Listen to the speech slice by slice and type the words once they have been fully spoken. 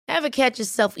Ever catch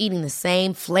yourself eating the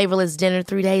same flavorless dinner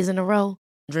 3 days in a row?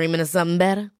 Dreaming of something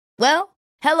better? Well,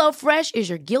 HelloFresh is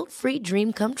your guilt-free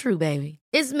dream come true, baby.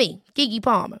 It's me, Keke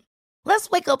Palmer. Let's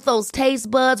wake up those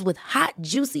taste buds with hot,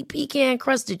 juicy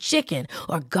pecan-crusted chicken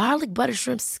or garlic butter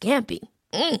shrimp scampi.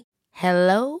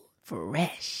 Hello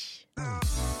Fresh.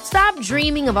 Stop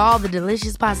dreaming of all the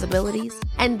delicious possibilities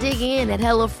and dig in at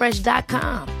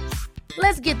HelloFresh.com.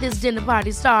 Let's get this dinner party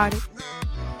started.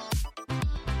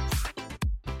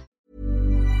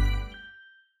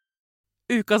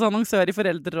 Ukas annonsør i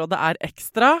Foreldrerådet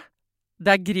Ekstra.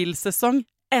 Det grillsesong.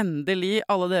 Endelig,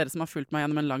 alle dere som har fulgt meg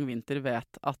gjennom en lang vinter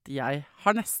vet at jeg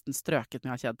har nesten strøket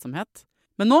med av kjedsomhet.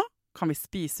 Men nå kan vi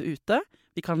spise ute,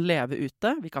 vi kan leve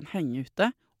ute, vi kan henge ute,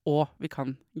 og vi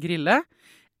kan grille.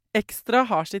 Ekstra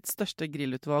har sitt største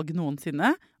grillutvalg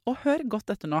noensinne, og hør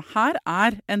godt etter nå. Her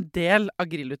en del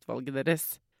av grillutvalget deres.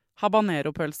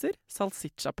 Habanero-pølser,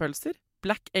 salsiccia-pølser,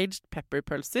 black-aged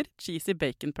pepper-pølser, cheesy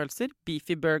bacon-pølser,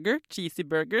 beefy burger, cheesy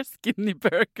burger, skinny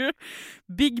burger,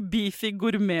 big beefy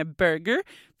gourmet-burger,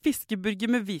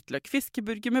 fiskeburger med hvitløk,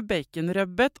 fiskeburger med bacon,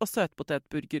 rødbet og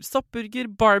søtpotetburger,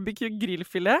 soppburger, barbecue,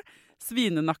 grillfilet,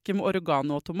 svinenakke med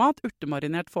oregano og tomat,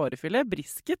 urtemarinert fårefilet,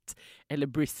 brisket, eller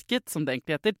brisket som det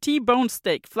egentlig heter, T-bone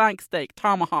steak, flank steak,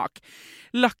 tomahawk,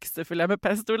 laksefilet med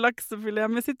pesto,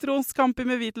 laksefilet med sitron, scampi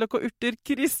med hvitløk og urter,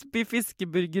 crispy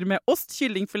fiskeburger med ost,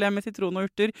 kyllingfilet med sitron og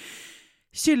urter,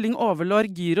 kylling overlår,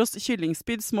 gyros,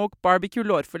 kyllingspyd, smoke, barbecue,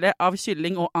 lårfilet av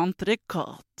kylling og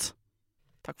entrecôte.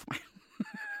 Takk for meg.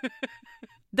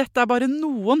 Dette bare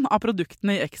noen av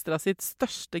produktene i Ekstra sitt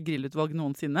største grillutvalg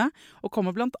noensinne, og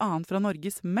kommer blant annet fra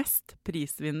Norges mest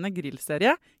prisvinnende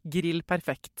grillserie, Grill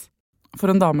Perfekt. For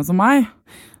en dame som meg,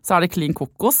 så det klin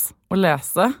kokos å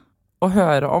lese og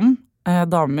høre om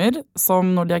damer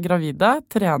som når de gravide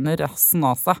trener resten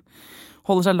av seg.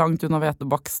 Holder seg langt unna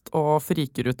hvetebakst og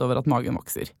friker ut over at magen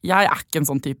vokser. Jeg ikke en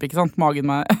sånn type, ikke sant? Magen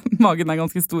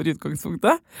ganske stor i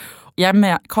utgangspunktet.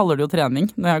 Jeg kaller det jo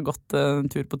trening når jeg har gått en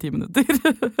tur på 10 minutter.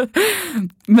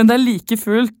 Men det like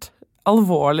fullt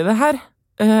alvorlig det her.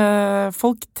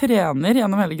 Folk trener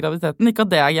gjennom hele graviditeten. Ikke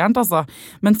at det gærent, altså.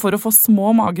 Men for å få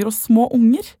små mager og små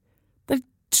unger. Det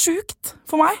sjukt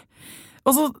for meg.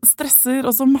 Og så stresser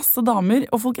også masse damer,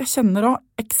 og folk jeg kjenner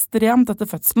også ekstremt etter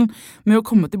fødselen med å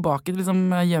komme tilbake til liksom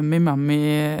yummy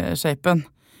mummy-shapen.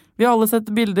 Vi har alle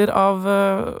sett bilder av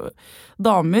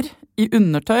damer i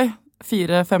undertøy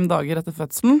 4-5 dager etter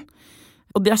fødselen,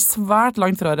 og det svært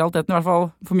langt fra realiteten, i hvert fall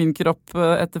for min kropp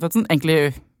etter fødselen.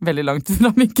 Egentlig veldig langt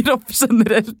fra min kropp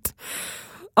generelt.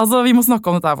 Altså, vi må snakke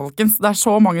om dette her, folkens. Det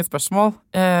så mange spørsmål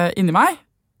inni meg.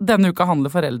 Denne uka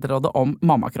handler Foreldrerådet om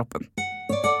mammakroppen.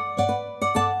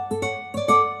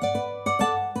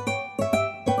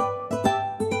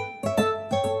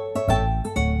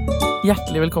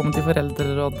 Hjertelig velkommen til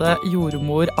Foreldrerådet,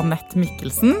 jordmor Annette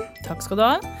Mikkelsen. Takk skal du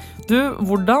ha. Du,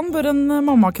 hvordan bør en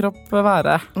mammakropp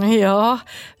være? Ja,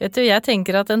 vet du, jeg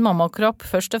tenker at en mammakropp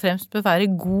først og fremst bør være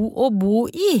god å bo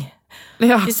i.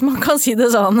 Ja. Hvis man kan si det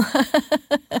sånn.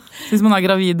 Hvis man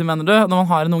gravid, mener du? Når man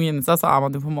har en unge inni seg, så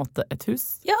man jo på en måte et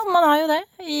hus? Ja, man jo det.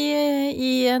 I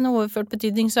en overført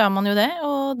betydning så man jo det.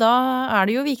 Og da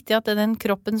det jo viktig at den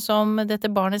kroppen som dette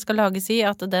barnet skal lages i,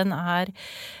 at den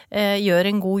gjør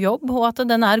en god jobb, og at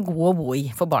den god å bo i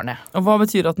for barnet. Og hva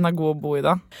betyr at den god å bo i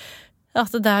da?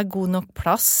 At det god nok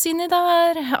plass inni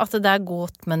der, at det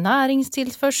godt med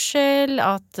næringstilførsel,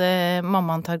 at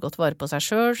mammaen tar godt vare på seg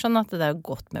selv, sånn at det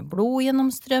godt med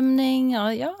blodgjennomstrømning,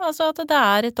 ja, altså at det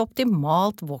et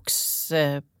optimalt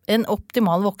en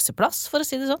optimal vokseplass, for å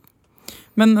si det sånn.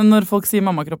 Men når folk sier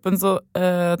mammakroppen, så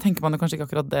tenker man jo kanskje ikke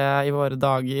akkurat det i våre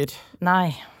dager.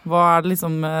 Nei. Hva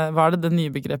det nye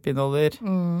begrepet inneholder?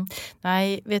 Nei,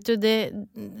 vet du,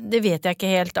 det vet jeg ikke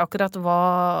helt akkurat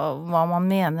hva man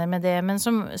mener med det, men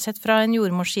som sett fra en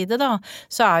jordmorsside da,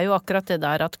 så jo akkurat det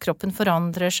der at kroppen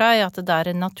forandrer seg, at det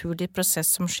en naturlig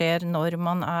prosess som skjer når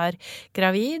man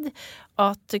gravid,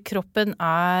 at kroppen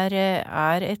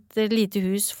et lite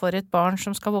hus for et barn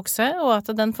som skal vokse, og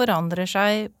at den forandrer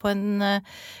seg på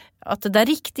at det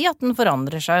riktig at den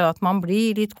forandrer seg, og at man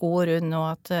blir litt god rundt, og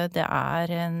at det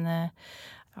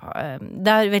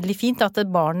det veldig fint at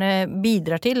barnet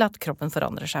bidrar til at kroppen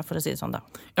forandrer seg, for å si det sånn da.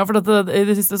 Ja, for i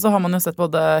det siste så har man jo sett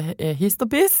både hist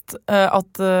og pist,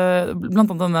 at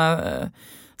blant annet denne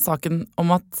saken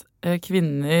om at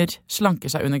kvinner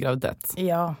slanker seg under graviditet.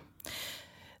 Ja.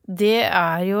 Det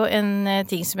jo en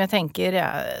ting som jeg tenker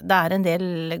det en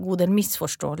god del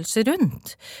misforståelser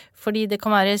rundt. Fordi det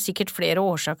kan være sikkert flere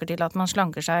årsaker til at man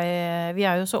slanker seg. Vi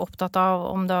jo så opptatt av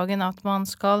om dagen at man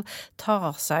skal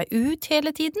ta seg ut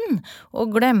hele tiden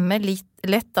og glemme litt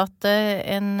lett at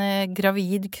en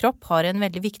gravid kropp har en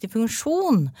veldig viktig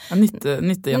funksjon.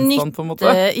 Nyttegjenstand på en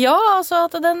måte. Ja, altså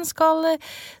at den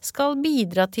skal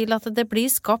bidra til at det blir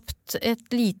skapt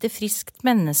et lite friskt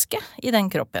menneske i den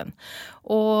kroppen.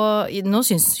 Og nå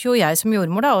synes jo jeg som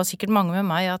jordmor da, og sikkert mange med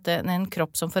meg, at en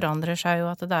kropp som forandrer seg,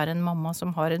 og at det er en mamma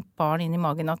som har et barn inn i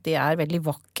magen, at det er veldig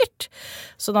vakkert.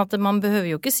 Sånn at man behøver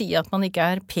jo ikke si at man ikke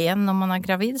er pen når man er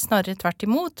gravid, snarere tvert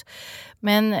imot.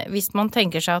 Men hvis man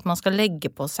tenker seg at man skal legge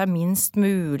på seg minst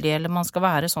mulig, eller man skal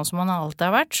være sånn som man alltid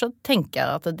har vært, så tenker jeg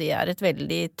at det er et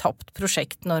veldig tapt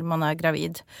prosjekt når man er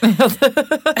gravid. Ja,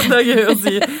 det er gøy å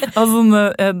si. Altså,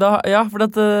 ja, for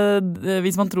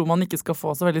hvis man tror man ikke skal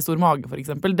få så veldig stor mage, for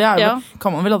eksempel, det er jo,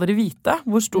 kan man vel aldri vite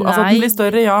hvor stor, altså den blir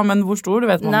større, ja, men hvor stor, det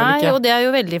vet man vel ikke. Nei, og det er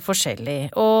jo veldig forskjellig.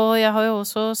 Og jeg har jo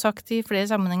også sagt i flere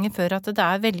sammenhenger før at det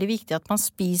er veldig viktig at man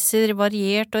spiser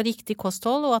variert og riktig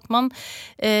kosthold, og at man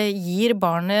gir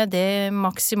barnet det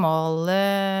maksimale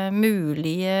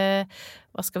mulige,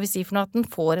 hva skal vi si for noe, at den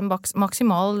får en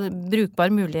maksimal brukbar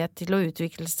mulighet til å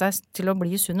utvikle seg, til å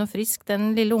bli sunn og frisk,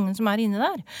 den lille ungen som er inne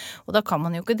der. Og da kan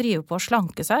man jo ikke drive på å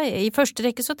slanke seg. I første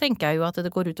rekke så tenker jeg jo at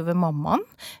det går utover mammaen,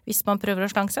 hvis man prøver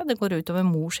å slanke seg. Det går utover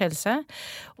mors helse.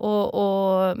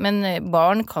 Men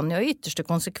barn kan jo i ytterste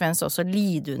konsekvens også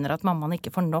lide under at mammaen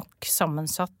ikke får nok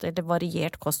sammensatt eller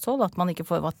variert kosthold, at man ikke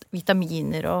får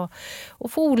vitaminer og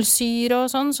folsyre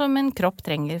og sånn som en kropp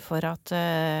trenger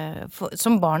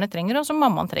som barnet trenger, og som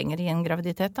mammaen trenger i en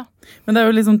graviditet da. Men det er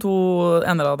jo liksom to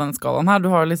ender av den skalaen her. Du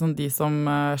har liksom de som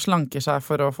slanker seg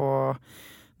for å få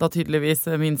da tydeligvis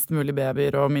minst mulig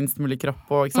babyer og minst mulig kropp,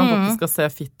 og ikke sant, at det skal se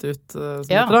fitt ut.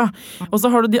 Og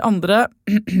så har du de andre,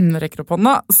 rekker opp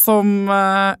hånda, som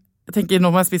jeg tenker, nå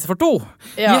må jeg spise for 2.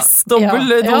 Yes, dobbel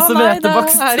dose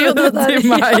hvetebakst til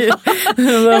meg.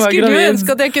 Jeg skulle jo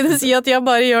ønske at jeg kunne si at jeg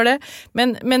bare gjør det.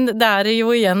 Men det er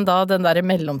jo igjen da den der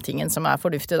mellomtingen som er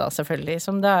fornuftig da, selvfølgelig,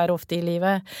 som det er ofte i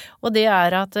livet. Og det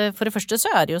er at for det første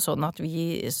så er det jo sånn at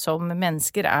vi som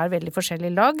mennesker er veldig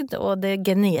forskjellig lagd, og det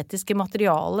genetiske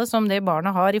materialet som det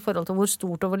barnet har i forhold til hvor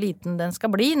stort og hvor liten den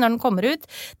skal bli når den kommer ut,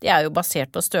 det er jo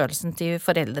basert på størrelsen til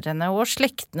foreldrene og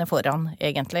slektene foran,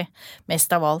 egentlig,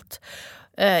 mest av alt.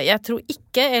 Jeg tror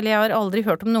ikke, eller jeg har aldri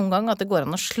hørt om noen gang, at det går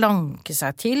an å slanke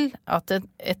seg til at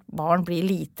et barn blir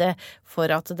lite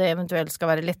for at det eventuelt skal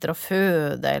være lettere å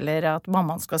føde, eller at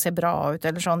mammaen skal se bra ut,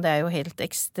 eller sånn. Det er jo helt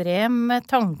ekstreme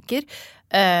tanker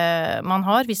man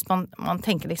har, hvis man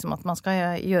tenker liksom at man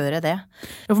skal gjøre det.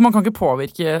 Ja, for man kan ikke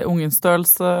påvirke ungens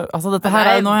størrelse. Altså dette her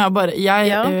er jo noe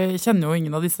jeg kjenner jo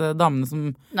ingen av disse damene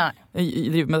som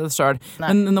driver med det selv.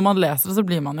 Men når man leser det, så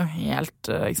blir man jo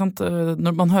helt, ikke sant?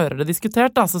 Når man hører det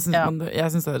diskutert da, så synes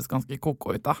jeg synes det høres ganske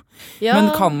koko ut da. Ja.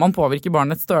 Men kan man påvirke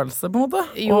barnets størrelse på en måte?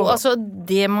 Jo, altså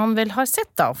det man vel har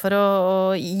sett da, for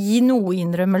å gi noe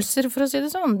innrømmelser, for å si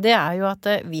det sånn, det er jo at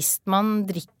hvis man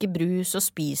drikker brus og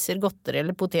spiser godteri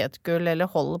eller potetgull, eller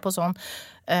holder på sånn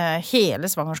hele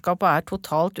svangerskapet er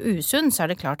totalt usunn, så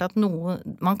er det klart at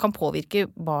man kan påvirke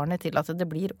barnet til at det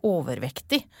blir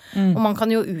overvektig. Og man kan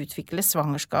jo utvikle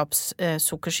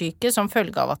svangerskapssukkersyke som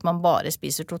følge av at man bare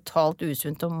spiser totalt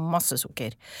usunt og masse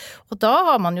sukker. Og da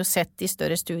har man jo sett i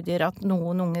større studier at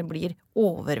noen unger blir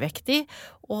overvektig,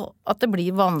 og at det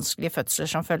blir vanskelige fødsler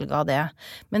som følge av det.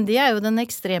 Men det er jo den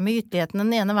ekstreme ytterligheten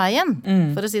den ene veien,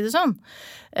 for å si det sånn.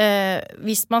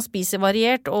 Hvis man spiser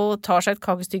variert og tar seg et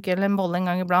kakestykke eller en bolle en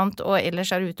gang iblant, og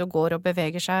ellers er ute og går og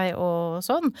beveger seg og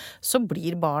sånn, så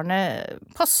blir barnet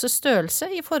passe størrelse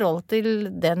i forhold til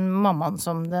den mammaen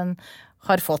som den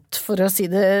har fått, for å si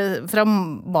det fra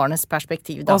barnets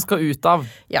perspektiv da. Og skal ut av.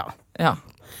 Ja.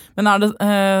 Men er det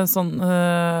sånn,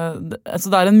 så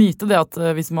det er en myte det at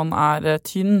hvis man er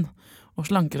tynn og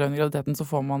slanker seg under graviditeten, så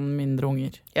får man mindre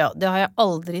unger. Ja, det har jeg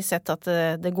aldri sett at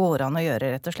det går an å gjøre,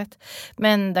 rett og slett.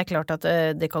 Men det er klart at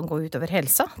det kan gå ut over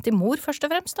helsa, til mor først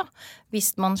og fremst da,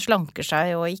 hvis man slanker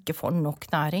seg og ikke får nok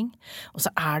næring. Og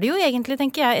så er det jo egentlig,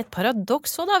 tenker jeg, et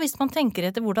paradoks også da, hvis man tenker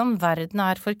etter hvordan verden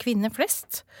er for kvinner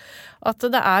flest. At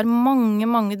det er mange,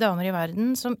 mange damer i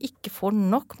verden som ikke får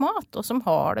nok mat, og som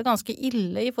har det ganske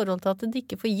ille i forhold til at de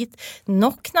ikke får gitt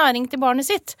nok næring til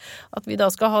barnet sitt. At vi da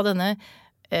skal ha denne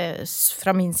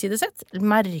fra min side sett,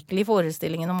 merkelig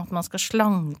forestillingen om at man skal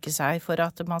slanke seg for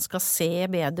at man skal se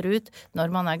bedre ut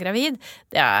når man er gravid.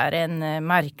 Det er en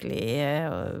merkelig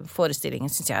forestilling,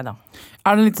 synes jeg da.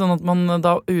 Er det litt sånn at man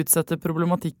da utsetter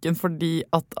problematikken fordi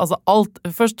at altså alt,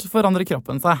 først forandrer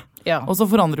kroppen seg, og så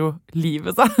forandrer jo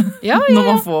livet seg når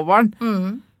man får barn.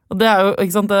 Og det er jo,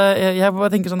 ikke sant, jeg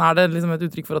bare tenker sånn, er det liksom et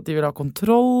uttrykk for at de vil ha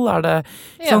kontroll? Er det,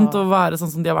 ikke sant, å være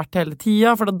sånn som de har vært hele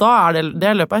tiden? For da er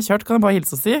det løpet er kjørt, kan jeg bare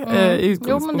hilse å si, i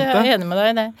utgangspunktet. Jo, men jeg er enig med deg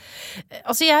i det.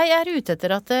 Altså, jeg er ute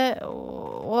etter at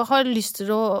og har lyst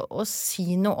til å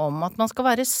si noe om at man skal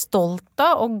være stolt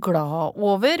av og glad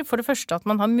over, for det første at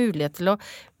man har mulighet til å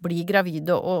bli gravid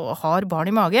og har barn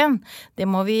i magen. Det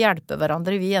må vi hjelpe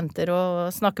hverandre, vi jenter,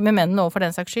 og snakke med menn nå for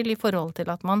den saks skyld, i forhold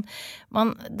til at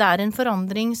det er en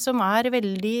forandring som er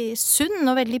veldig sunn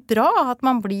og veldig bra, at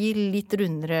man blir litt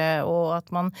rundere, og at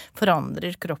man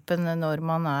forandrer kroppen når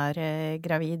man er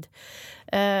gravid.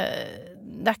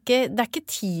 Det er ikke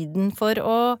tiden for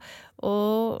å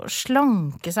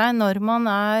slanke seg når man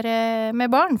er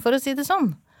med barn, for å si det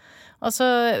sånn. Altså,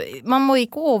 man må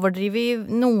ikke overdrive i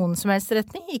noen som helst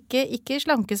retning, ikke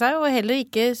slanke seg, og heller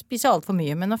ikke spise alt for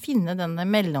mye, men å finne denne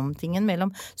mellomtingen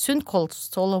mellom sunt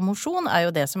kosthold og mosjon er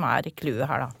jo det som er clouet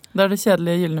her da. Det er det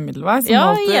kjedelige gyllene middelvei som Ja,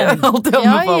 alltid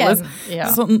anbefales. Ja.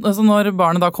 Så når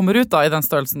barnet da kommer ut da, i den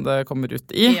størrelsen det kommer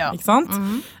ut i, ikke sant?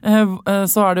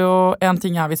 Så er det jo en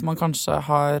ting her hvis man kanskje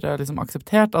har liksom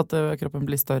akseptert at kroppen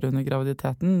blir større under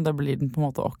graviditeten, det blir den på en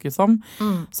måte også som,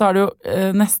 så er det jo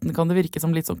nesten kan det virke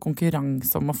som litt sånn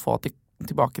konkurranse om å få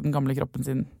tilbake den gamle kroppen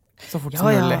sin så fort som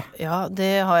mulig. Ja,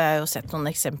 det har jeg jo sett noen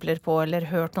eksempler på, eller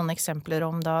hørt noen eksempler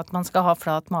om da, at man skal ha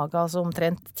flat mage, altså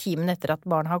omtrent timen etter at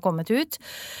barnet har kommet ut,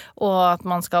 og at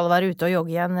man skal være ute og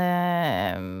jogge igjen,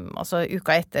 altså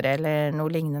uka etter eller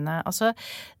noe lignende. Altså,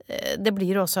 det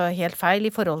blir også helt feil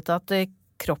i forhold til at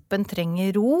kroppen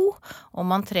trenger ro, og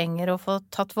man trenger å få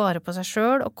tatt vare på seg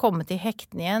selv og komme til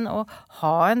hektene igjen og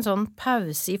ha en sånn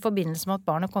pause i forbindelse med at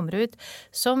barnet kommer ut,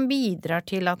 som bidrar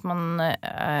til at man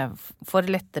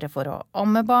får lettere for å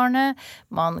amme barnet.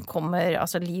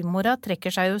 Altså livmora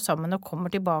trekker seg jo sammen og kommer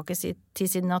tilbake til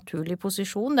sin naturlige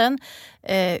posisjon, den,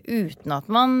 uten at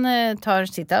man tar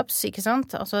sit-ups, ikke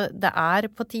sant? Altså det er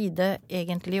på tide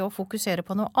egentlig å fokusere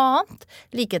på noe annet,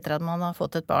 like etter at man har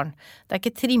fått et barn. Det er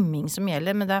ikke trimming som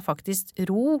gjelder, men det er faktisk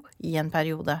ro i en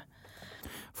periode.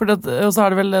 Og så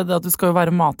er det vel det at du skal jo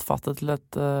være matfattet til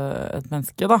et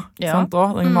menneske da, ikke sant?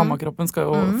 Og den mammakroppen skal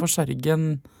jo forsørge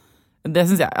det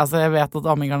synes jeg, altså jeg vet at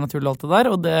amming er naturlig alt det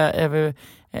der, og jeg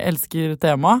elsker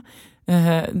temaet,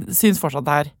 synes fortsatt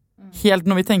det er helt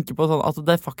når vi tenker på sånn at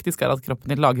det faktisk er at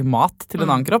kroppen din lager mat til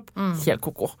en annen kropp, helt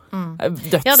koko.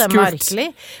 Dødskult. Ja, det er merkelig.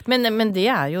 Men det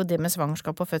er jo det med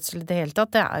svangerskap og fødsel i det hele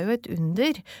tatt. Det er jo et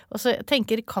under. Og så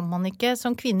tenker, kan man ikke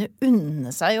som kvinne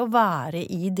unne seg å være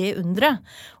i det underet?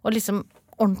 Og liksom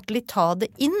ordentlig ta det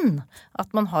inn,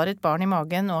 at man har et barn i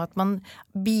magen, og at man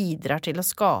bidrar til å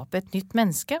skape et nytt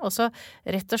menneske, og så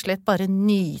rett og slett bare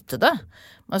nyte det.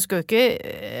 Man skal jo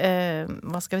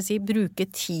ikke, bruke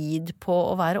tid på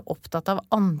å være opptatt av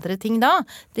andre ting da.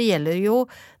 Det er jo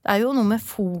noe med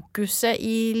fokuset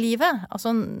i livet.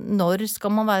 Altså, når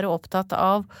skal man være opptatt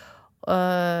av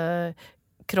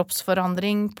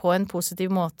kroppsforandring på en positiv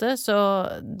måte, så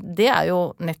det er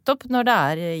jo nettopp når det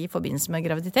er i forbindelse med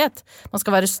graviditet. Man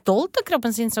skal være stolt av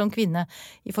kroppen sin som kvinne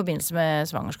i forbindelse med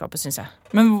svangerskapet, synes jeg.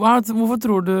 Men hvorfor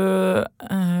tror du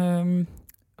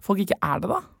folk ikke er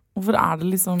det da? Hvorfor er det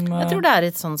liksom Jeg tror det er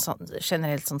et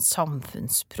generelt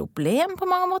samfunnsproblem på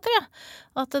mange måter, ja.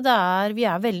 At vi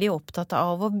er veldig opptatt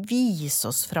av å vise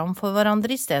oss fram for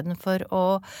hverandre i stedet for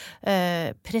å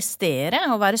prestere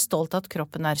og være stolt av at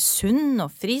kroppen er sunn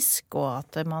og frisk, og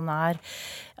at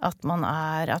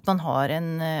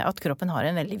kroppen har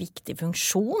en veldig viktig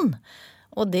funksjon.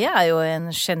 Og det er jo en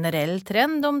generell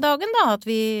trend om dagen da, at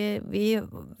vi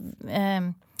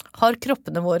har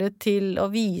kroppene våre til å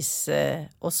vise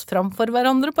oss fram for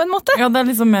hverandre på en måte. Ja, det er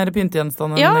liksom mer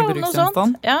pyntegjenstand enn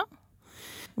bruksgjenstand. Ja.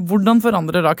 Hvordan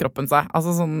forandrer da kroppen seg?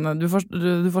 Altså sånn, du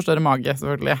får større mage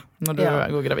selvfølgelig når du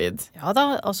går gravid. Ja da,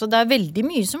 altså det er veldig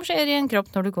mye som skjer i en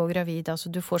kropp når du går gravid. Altså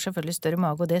du får selvfølgelig større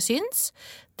mage, og det syns.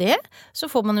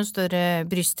 Så får man jo større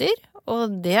bryster,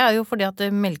 og det er jo fordi at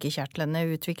melkekjertlene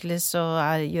utvikles og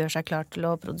gjør seg klar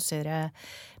til å produsere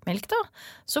melk da.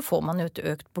 Så får man jo et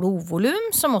økt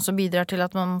blodvolum, som også bidrar til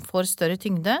at man får større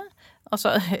tyngde.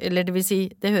 Altså, eller det vil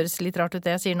si, det høres litt rart ut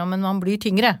det jeg sier nå, men man blir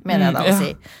tyngre, mener jeg da å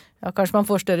si. Ja, kanskje man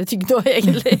får større tyngde også,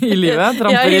 egentlig. I livet,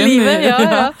 trampolin. Ja, i livet,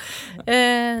 ja.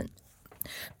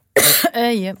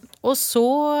 Og så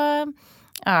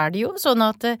er det jo sånn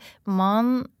at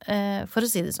for å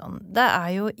si det sånn, det er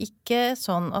jo ikke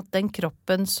sånn at den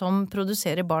kroppen som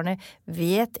produserer barnet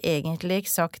vet egentlig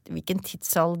eksakt hvilken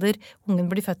tidsalder ungen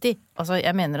blir født i. Altså,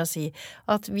 jeg mener å si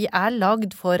at vi er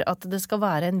lagd for at det skal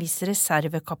være en viss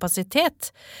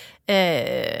reservekapasitet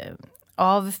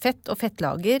av fett og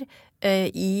fettlager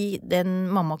i den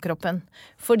mammakroppen,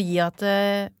 fordi at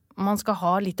man skal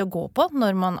ha litt å gå på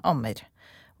når man ammer.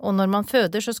 Og når man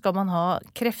føder, så skal man ha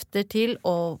krefter til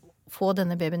å få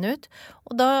denne babyen ut.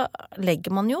 Og da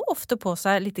legger man jo ofte på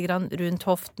seg litt grann rundt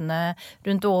hoftene,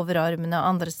 rundt overarmene,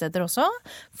 andre steder også,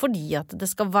 fordi at det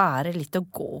skal være litt å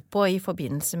gå på i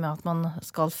forbindelse med at man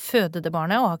skal føde det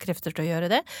barnet og ha krefter til å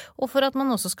gjøre det, og for at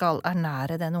man også skal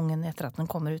ernære den ungen etter at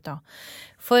den kommer ut da.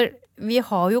 For vi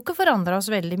har jo ikke forandret oss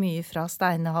veldig mye fra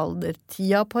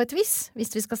steinaldertida på et vis,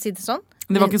 hvis vi skal si det sånn.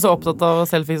 De var ikke så opptatt av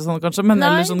selfies og sånn kanskje, men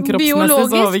ellers sånn kroppsmessig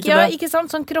så har vi ikke det. Ja, ikke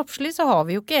sant? Sånn kroppslig så har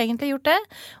vi jo ikke egentlig gjort det.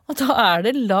 Og da er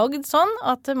det lagd sånn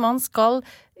at man skal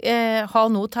ha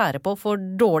noe å tære på for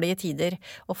dårlige tider.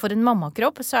 Og for en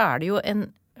mammakropp så er det jo en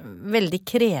veldig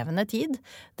krevende tid,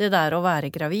 det der å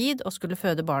være gravid og skulle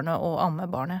føde barnet og amme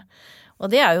barnet. Og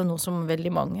det er jo noe som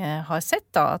veldig mange har sett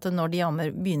da, at når de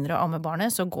begynner å amme barnet,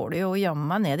 så går det jo jammen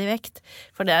meg ned i vekt.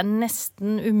 For det er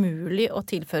nesten umulig å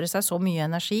tilføre seg så mye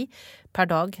energi per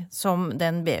dag som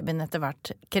den babyen etter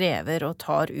hvert krever og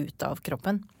tar ut av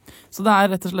kroppen. Så det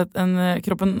er rett og slett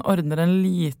kroppen ordner en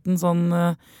liten sånn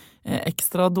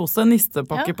ekstra dose,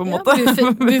 nistepakke på en måte.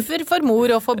 Ja, buffer for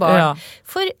mor og for barn. Ja.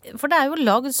 For det er jo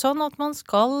lagd sånn at man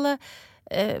skal...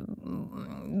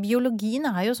 biologien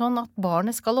er jo sånn at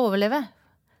barnet skal overleve.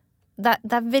 Det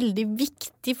er veldig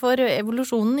viktig for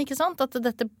evolusjonen, ikke sant? At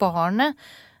dette barnet,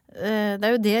 det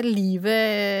er jo det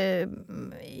livet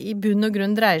i bunn og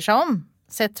grunn dreier seg om,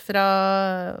 sett fra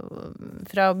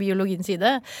biologiens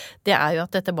side. Det er jo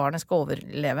at dette barnet skal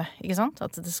overleve, ikke sant?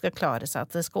 At det skal klare seg,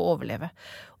 at det skal overleve.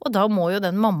 Og da må jo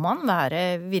den mammaen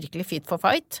være virkelig fit for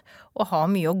fight, og ha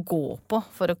mye å gå på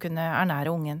for å kunne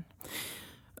ernære ungen.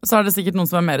 Så er det sikkert noen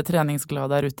som er mer treningsglad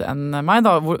der ute enn meg,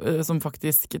 da, som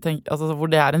faktisk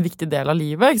hvor det er en viktig del av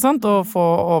livet, ikke sant? Å få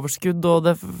overskudd, og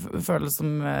det føles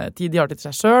som tid de har til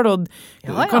seg selv,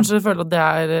 og kanskje føler at det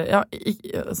er,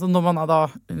 så når man da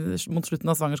mot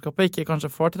slutten av svangerskapet ikke kanskje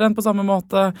får trent på samme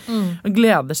måte,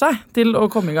 gleder seg til å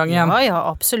komme i gang igjen. Ja,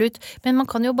 absolutt. Men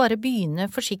man kan jo bare begynne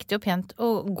forsiktig og pent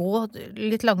og gå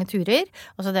litt lange turer.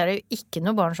 Altså det er jo ikke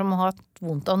noe barn som har hatt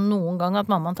vondt av noen gang at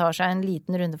mammaen tar seg en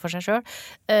liten runde for seg selv,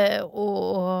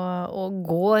 og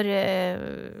går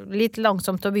litt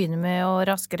langsomt å begynne med og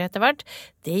raskere etter hvert.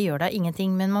 Det gjør da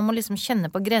ingenting, men man må liksom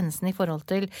kjenne på grensen i forhold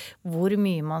til hvor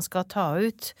mye man skal ta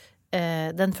ut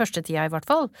den første tida i hvert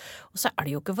fall. Og så er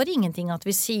det jo ikke for ingenting at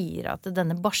vi sier at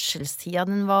denne barselstida,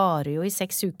 den varer jo i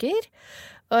 6 uker.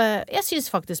 Jeg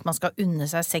synes faktisk man skal unne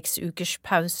seg 6 ukers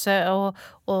pause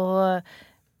og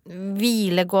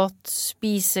hvile godt,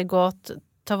 spise godt,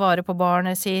 ta vare på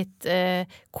barnet sitt,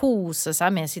 kose seg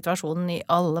med situasjonen i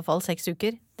alle fall 6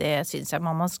 uker. Det synes jeg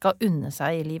mamma skal unne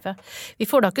seg i livet. Vi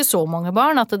får da ikke så mange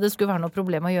barn at det skulle være noe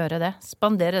problem å gjøre det.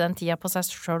 Spandere den tida på seg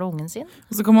selv og ungen sin.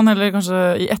 Og så kan man heller kanskje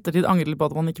i ettertid angre litt på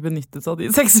at man ikke benyttet seg av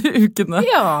de 6 ukene.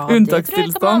 Ja,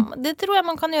 unntakstilstand. Det tror jeg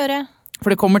man kan gjøre. For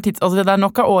det kommer det er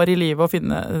nok av år i livet å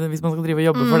finne, hvis man skal drive og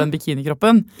jobbe for den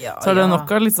bikinikroppen, så er det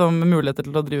nok av liksom muligheter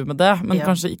til å drive med det, men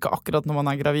kanskje ikke akkurat når man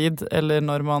er gravid, eller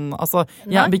når man,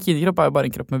 bikinikropp er jo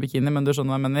bare en kropp med bikini, men du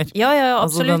skjønner hva jeg mener. Ja,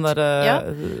 absolutt.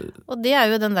 Altså, og det er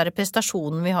jo den der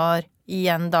prestasjonen vi har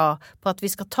igjen da, på at vi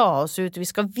skal ta oss ut, vi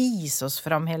skal vise oss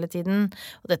fram hele tiden.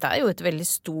 Og dette er jo et veldig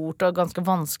stort og ganske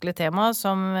vanskelig tema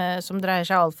som dreier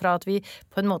seg alt fra at vi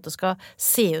på en måte skal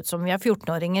se ut som vi er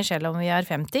 14-åringer selv om vi er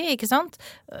 50, ikke sant?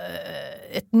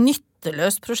 Et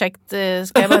nytteløst prosjekt,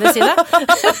 skal jeg bare si det.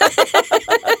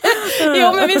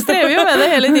 Jo, men vi strever jo med det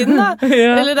hele tiden da.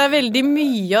 Ja. Eller det er veldig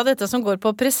mye av dette som går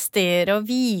på å prestere og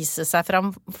vise seg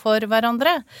fram for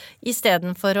hverandre, i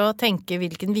stedet for å tenke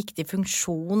hvilken viktig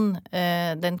funksjon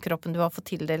den kroppen du har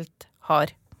fått tildelt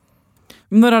har.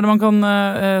 Men når er det man kan,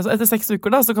 så etter 6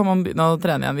 uker da, så kan man begynne å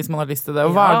trene igjen hvis man har lyst til det.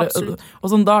 Og, absolutt. Og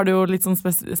sånn, da er det jo litt sånn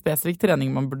spesifikk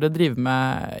trening man burde drive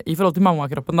med i forhold til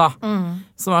mammakroppen da.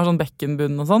 Som er sånn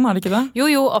bekkenbunn og sånn, er det ikke det?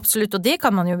 Jo, absolutt. Og det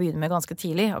kan man jo begynne med ganske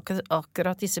tidlig.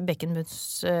 Akkurat disse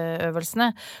bekkenbunnsøvelsene.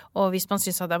 Og hvis man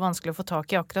synes at det er vanskelig å få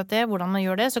tak i akkurat det, hvordan man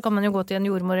gjør det, så kan man jo gå til en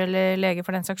jordmor eller lege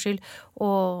for den saks skyld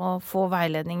og få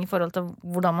veiledning i forhold til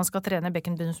hvordan man skal trene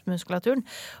bekkenbunnsmuskulaturen.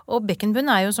 Og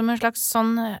bekkenbunn er jo som en slags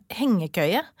sånn hengekøye.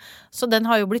 Så den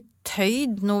har jo blitt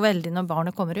tøyd noe veldig når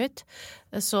barnet kommer ut.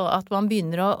 Så at man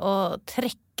begynner å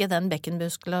trekke den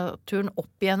bekkenmuskulaturen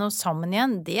opp igjen og sammen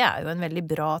igjen, det er jo en veldig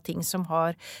bra ting som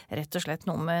har rett og slett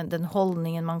noe med den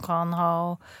holdningen man kan ha,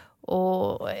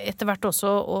 og etter hvert også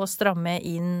å stramme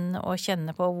inn og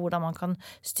kjenne på hvordan man kan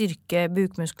styrke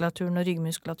bukmuskulaturen og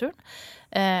ryggmuskulaturen.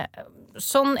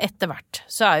 Sånn etter hvert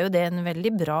så er jo det en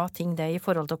veldig bra ting det i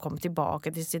forhold til å komme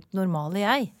tilbake til sitt normale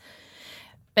jeg.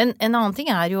 Men en annen ting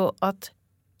er jo at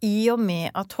i og med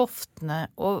at hoftene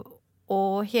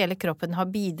og hele kroppen har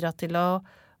bidratt til å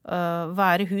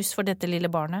være hus for dette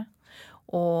lille barnet,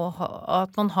 og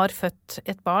at man har født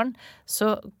et barn,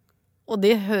 og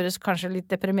det høres kanskje litt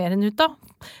deprimerende ut da,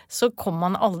 så kommer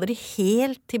man aldri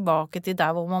helt tilbake til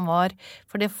der hvor man var.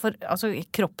 Altså,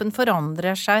 kroppen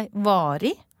forandrer seg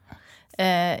varig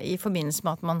i forbindelse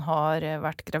med at man har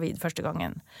vært gravid første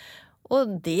gangen. Og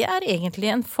det egentlig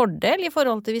en fordel I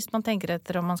forhold til hvis man tenker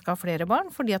etter om man skal ha flere barn,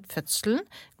 fordi at fødselen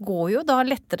går jo da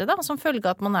lettere da, som følge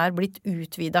av at man blitt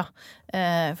utvidet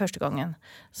første gangen.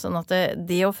 Sånn at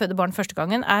det å føde barn første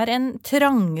gangen en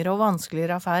trangere og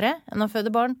vanskeligere affære enn å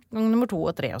føde barn nummer 2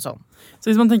 og 3 og sånn.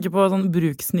 Så hvis man tenker på sånn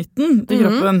bruksnytten til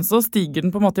kroppen, så stiger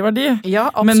den på en måte I verdi. Ja,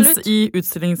 absolutt. Mens I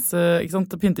utstillings, Nei,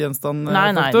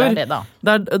 pyntegjenstand-faktor. det da.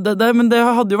 Men det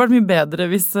hadde jo vært mye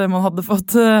bedre hvis man hadde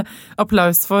fått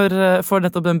applaus for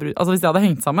nettopp den altså hvis de hadde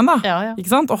hengt sammen da, ja.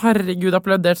 Ikke sant? Og herregud,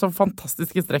 applaudert så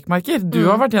fantastiske strekkmerker. Du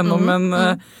har vært gjennom en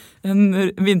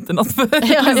vinternatt før.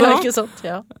 Ja, ikke sant,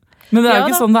 ja. Men det jo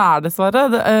ikke sånn det dessverre.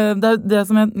 Det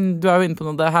som du jo inne på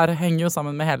noe, det her henger jo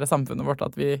sammen med hele samfunnet vårt,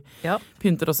 at vi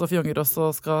pynter oss og fjonger oss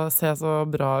og skal se så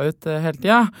bra ut hele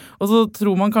tiden. Og så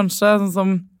tror man kanskje,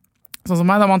 sånn som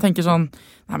meg, da man tenker sånn,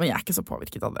 nei, men jeg ikke så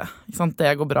påvirket av det. Ikke sant?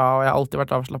 Det går bra, og jeg har alltid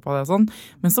vært avslappet av det og sånn.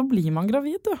 Men så blir man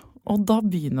gravid, du. Og da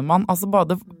begynner man, altså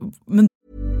bare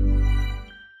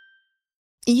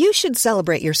You should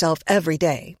celebrate yourself every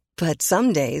day, but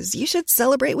some days you should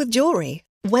celebrate with jewelry.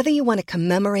 Whether you want to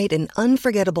commemorate an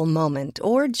unforgettable moment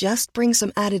or just bring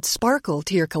some added sparkle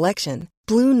to your collection,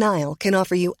 Blue Nile can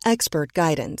offer you expert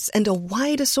guidance and a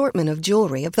wide assortment of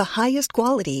jewelry of the highest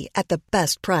quality at the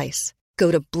best price. Go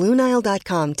to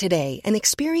BlueNile.com today and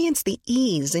experience the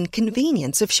ease and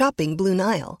convenience of shopping Blue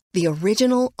Nile, the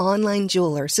original online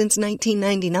jeweler since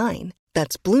 1999.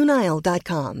 That's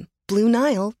BlueNile.com.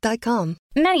 BlueNile.com.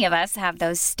 Many of us have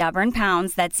those stubborn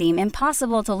pounds that seem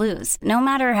impossible to lose, no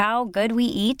matter how good we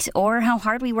eat or how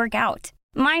hard we work out.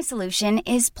 My solution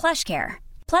is PlushCare.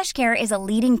 PlushCare is a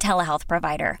leading telehealth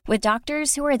provider with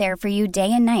doctors who are there for you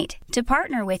day and night to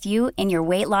partner with you in your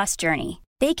weight loss journey.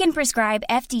 They can prescribe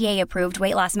FDA-approved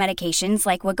weight loss medications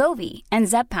like Wegovy and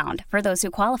Zepbound for those who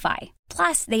qualify.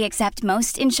 Plus, they accept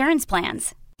most insurance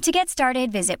plans. To get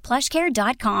started, visit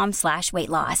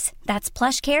plushcare.com/weightloss. That's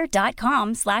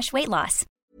plushcare.com/weightloss.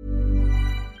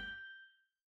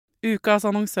 Ukas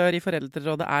annonsør I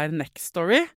Foreldrerådet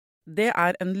Nextory. Det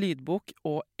en lydbok-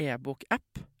 og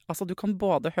e-bok-app. Altså, du kan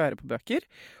både høre på bøker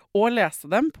og lese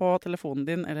dem på telefonen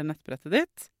din eller nettbrettet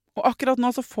ditt. Og akkurat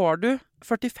nå så får du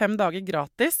 45 dager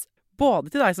gratis,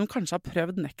 både til deg som kanskje har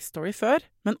prøvd Nextory før,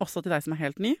 men også til deg som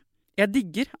helt ny. Jeg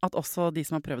digger at også de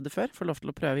som har prøvd det før får lov til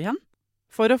å prøve igjen.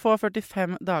 For å få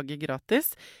 45 dager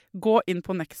gratis, gå inn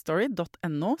på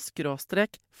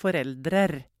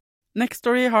nextory.no/foreldrer.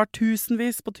 Nextory har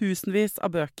tusenvis på tusenvis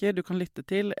av bøker du kan lytte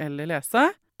til eller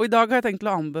lese. Og I dag har jeg tenkt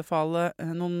å anbefale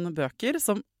noen bøker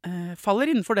som faller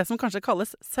innenfor det som kanskje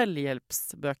kalles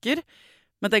selvhjelpsbøker.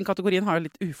 Men den kategorien har jo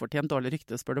litt ufortjent dårlig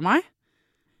rykte, spør du meg.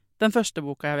 Den første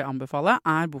boka jeg vil anbefale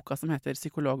boka som heter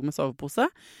Psykolog med sovepose.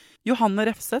 Johanne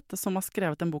Refseth, som har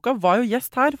skrevet den boka, var jo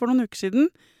gjest her for noen uker siden.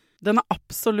 Den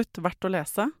absolutt verdt å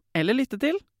lese eller lytte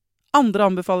til. Andre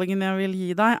anbefalingen jeg vil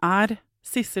gi deg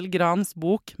Sissel Grans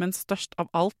bok, men størst av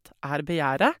alt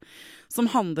begjæret, som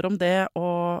handler om det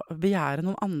å begjære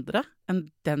noen andre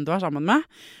enn den du sammen med.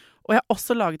 Og jeg har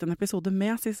også laget en episode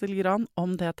med Sissel Gran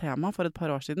om det temaet for et par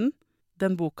år siden.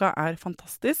 Den boka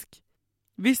fantastisk.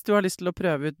 Hvis du har lyst til å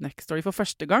prøve ut Nextory for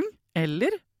første gang,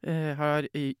 eller har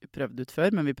prøvd ut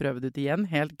før, men vi prøver det ut igjen,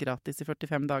 helt gratis I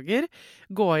 45 dager,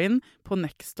 gå inn på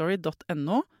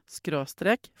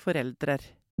nextory.no/foreldrer.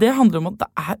 Det handler om at det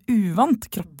uvant.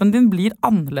 Kroppen din blir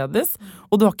annerledes,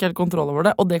 og du har ikke helt kontroll over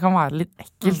det, og det kan være litt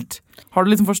ekkelt. Har du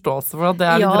liksom forståelse for at det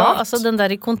litt rart? Ja, altså den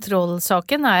der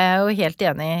kontrollsaken jeg jo helt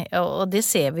enig I, og det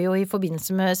ser vi jo I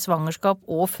forbindelse med svangerskap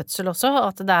og fødsel også,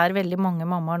 at det veldig mange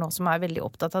mammaer nå som veldig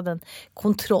opptatt av den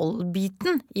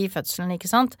kontrollbiten I fødselen, ikke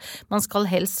sant? Man skal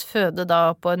helst føde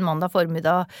da på en mandag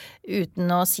formiddag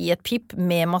uten å si et pip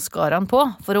med maskaraen på,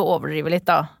 for å overdrive litt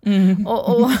da.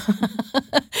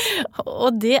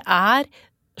 Og det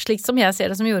slik som jeg ser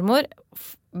det som jordmor,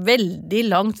 veldig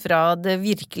langt fra det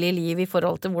virkelige liv I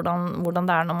forhold til hvordan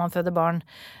det når man føder barn.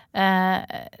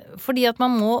 Fordi at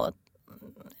man må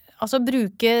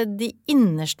bruke de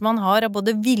innerste man har av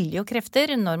både vilje og krefter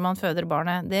når man føder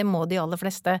barnet. Det må de aller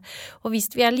fleste. Og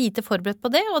hvis vi lite forberedt på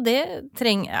det, og det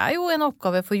jo en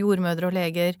oppgave for jordmødre og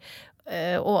leger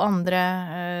og andre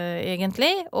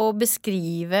egentlig, å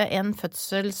beskrive en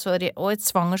fødsel og et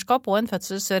svangerskap og en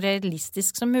fødsel så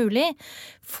realistisk som mulig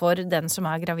for den som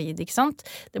gravid, ikke sant?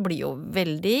 Det blir jo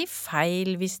veldig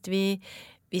feil hvis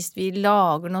vi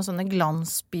lager noen sånne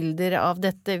glansbilder av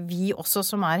dette, vi også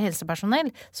som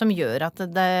helsepersonell, som gjør at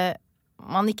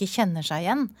man ikke kjenner seg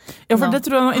igjen. Ja, for det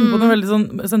tror jeg er inne på noe veldig sånn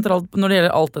sentralt når det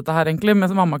gjelder alt dette her egentlig,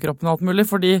 med mammakroppen og alt mulig,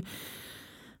 fordi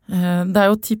det er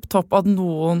jo tipp-topp at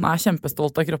noen er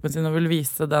kjempestolt av kroppen sin og vil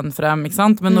vise den frem, ikke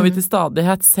sant? Men når vi til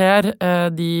stadighet ser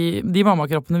de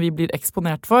mammakroppene vi blir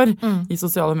eksponert for i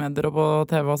sosiale medier og på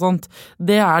TV og sånt,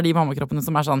 det er de mammakroppene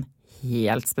som er sånn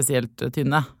helt spesielt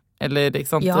tynne. Eller, ikke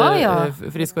sant,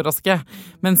 frisk og raske.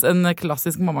 Mens en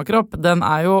klassisk mammakropp, den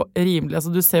er jo rimelig,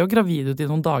 altså du ser jo gravid ut i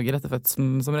noen dager etter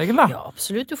fødselen som regel, da. Ja,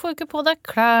 absolutt. Du får ikke på deg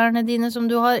klærne dine som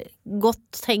du har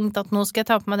godt tenkt at nå skal jeg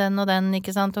ta på meg den og den,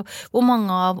 ikke sant? Og hvor mange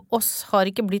av oss har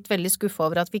ikke blitt veldig skuffet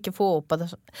over at vi ikke får på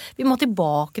det. Vi må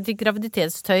tilbake til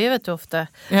graviditetstøyet, vet du ofte.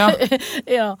 Ja.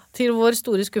 Ja, til vår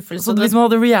store skuffelse. Så hvis man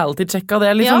hadde reality-checka det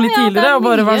liksom litt tidligere, og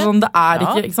bare var sånn, det er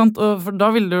ikke sant? Og for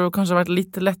da ville det jo kanskje vært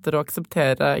litt lettere å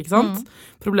akseptere, ikke sant?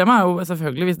 Problemet er jo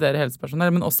selvfølgelig hvis dere er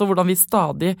helsepersonell, men også hvordan vi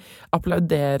stadig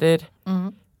applauderer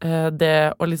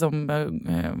det å liksom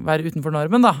være utenfor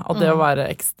normen, da. At det å være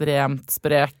ekstremt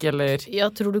sprek, eller... Ja,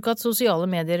 tror du ikke at sosiale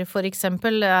medier for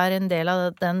eksempel er en del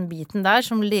av den biten der,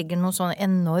 som legger noe sånn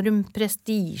enorm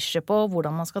prestisje på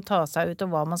hvordan man skal ta seg ut, og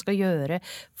hva man skal gjøre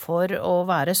for å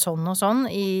være sånn og sånn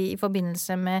i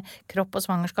forbindelse med kropp og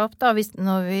svangerskap, da,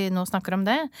 når vi nå snakker om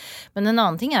det. Men en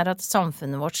annen ting er at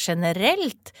samfunnet vårt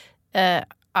generelt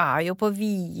er jo på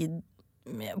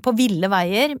ville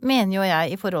veier, mener jo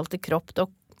jeg, i forhold til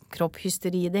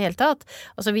kroppshysteri i det hele tatt.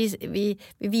 Altså vi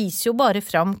viser jo bare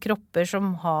fram kropper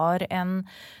som har en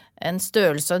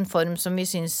størrelse og en form som vi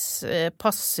synes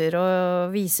passer å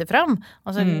vise fram.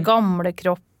 Altså gamle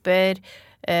kropper,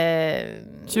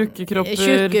 tjukke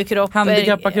kropper,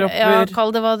 handicappet kropper. Ja,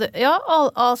 kall det hva det... Ja,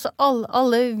 altså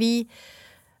alle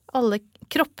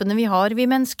kroppene vi har, vi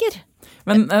mennesker.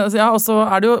 Men ja, og så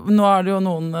er det jo, nå er det jo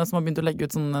noen som har begynt å legge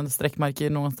ut sånne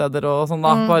strekkmerker noen steder og sånn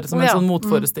da, bare som en sånn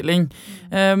motforestilling.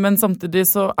 Men samtidig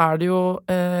så er det jo,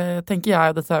 tenker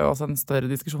jeg, dette er jo også en større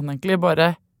diskusjon egentlig, bare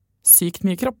sykt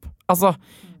mye kropp. Altså,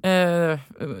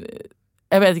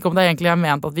 jeg vet ikke om det egentlig er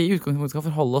ment at vi i utgangspunktet skal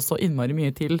forholde oss så innmari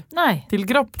mye til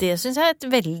kropp. Det synes jeg er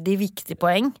et veldig viktig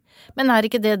poeng. Men er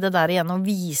ikke det der igjen å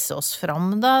vise oss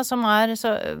fram da, som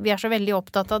vi er så veldig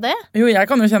opptatt av det? Jo, jeg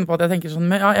kan jo kjenne på at jeg tenker sånn,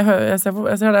 ja, jeg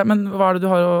ser det, men hva er det du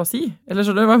har å si? Eller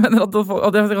skjønner du hva jeg mener?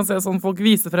 At jeg kan se sånn folk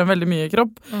viser frem veldig mye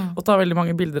kropp, og tar veldig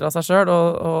mange bilder av seg selv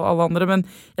og alle andre, men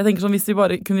jeg tenker sånn,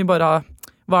 kunne vi bare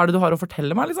hva er det du har å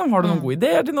fortelle meg, liksom? Har du noen gode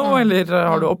ideer til noe, eller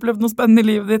har du opplevd noe spennende i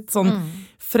livet ditt? Sånn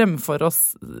fremfor oss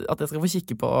at jeg skal få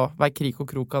kikke på hver krik og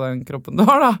krok av den kroppen du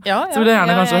har, da. Så vil jeg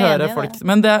gjerne kanskje høre folk.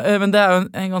 Men det er jo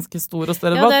en ganske stor og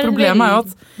større debatt. Problemet er jo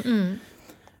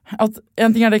at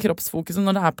en ting er det kroppsfokuset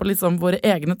når det er på liksom våre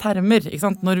egne termer, ikke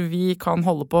sant? Når vi kan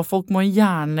holde på, folk må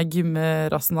gjerne gymme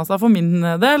rassen av seg for min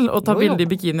del, og ta bilder i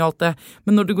bikini og alt det,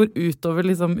 men når det går utover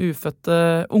liksom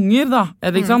ufødte unger da,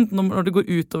 eller ikke sant? Når det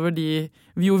går utover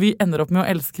vi ender opp med å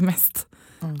elske mest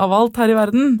av alt her i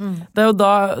verden, det er jo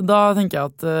da tenker jeg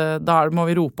at da må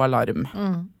vi rope alarm.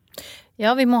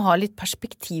 Ja, vi må ha litt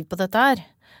perspektiv på dette her.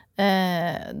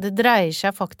 Det dreier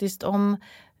seg faktisk om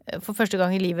for første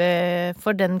gang i livet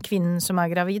for den kvinnen som er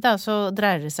gravid, da, så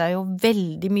dreier det seg jo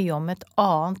veldig mye om et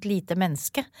annet lite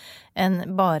menneske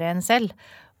enn bare en selv.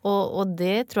 Og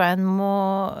det tror jeg en må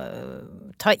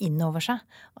ta inn over seg.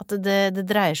 At det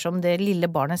dreier seg om det lille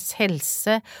barnets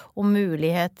helse og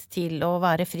mulighet til å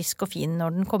være frisk og fin når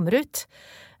den kommer ut.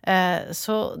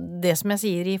 Så det som jeg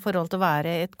sier i forhold til å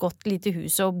være et godt lite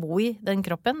hus og bo i den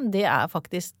kroppen, det er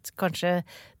faktisk kanskje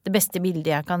det beste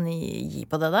bildet jeg kan gi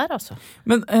på det der, altså.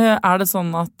 Men er det sånn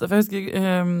at, for jeg husker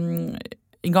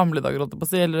i gamle dager, holdt jeg på å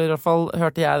si, eller i hvert fall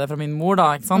hørte jeg det fra min mor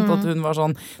da, ikke sant? At hun var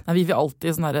sånn, nei, vi vil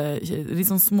alltid litt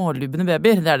sånn smålubbende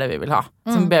babyer, det er det vi vil ha.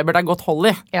 Som babyer det er godt hold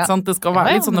i, ikke sant? Det skal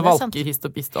være litt sånne valker, hist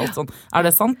og pist og alt sånn. Er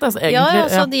det sant, det? Altså, egentlig,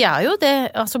 altså de er jo det,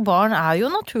 altså barn er jo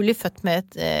naturlig født med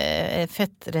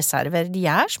fettreserver, de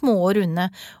er små og runde,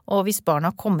 og hvis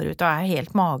barna kommer ut og er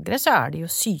helt magre, så er de jo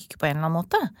syke på en eller annen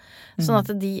måte. Sånn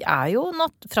at de er jo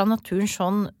fra naturen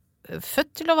sånn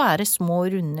født til å være små,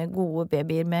 runde, gode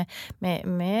babyer med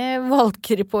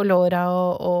valker på låra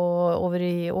og over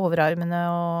i overarmene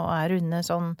og er runde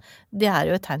sånn. Det er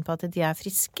jo et tegn på at de er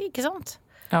friske, ikke sant?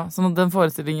 Ja, så den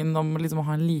forestillingen om liksom å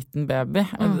ha en liten baby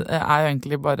er jo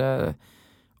egentlig bare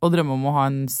å drømme om å ha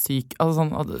en syk, altså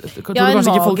sånn, ja, en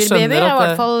mager baby er i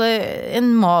hvert fall, en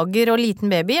mager og liten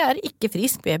baby er ikke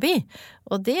frisk baby,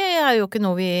 og det er jo ikke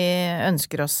noe vi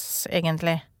ønsker oss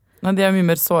egentlig. Nei, de er mye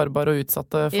mer sårbare og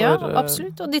utsatte for ja,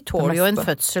 absolutt, og de tåler jo en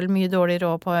fødsel mye dårligere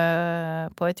også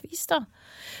på et vis da.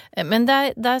 Men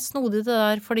det er snodig det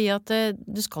der, fordi at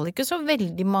du skal ikke så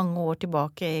veldig mange år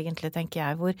tilbake egentlig, tenker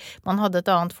jeg, hvor man hadde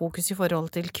et annet fokus i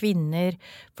forhold til kvinner.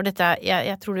 For dette,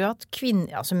 jeg tror jo at kvinner,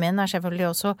 altså menn er selvfølgelig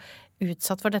også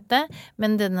utsatt for dette,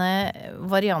 men denne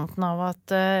varianten av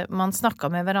at man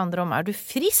snakket med hverandre om, er du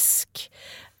frisk?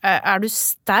 Er du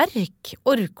sterk?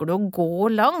 Orker du å gå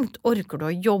langt? Orker du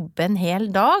å jobbe en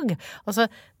hel dag? Altså,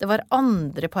 det var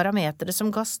andre parametere som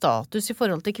ga status i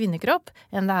forhold til kvinnekropp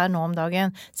enn det er nå om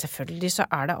dagen. Selvfølgelig så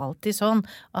er det alltid sånn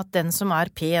at den som er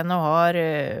pen og har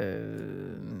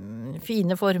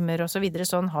fine former og så videre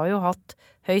sånn, har jo hatt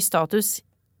høy status.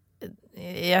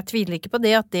 Jeg tviler ikke på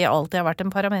det, at det alltid har vært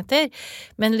en parameter,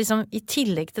 men liksom i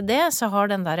tillegg til det så har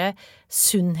den der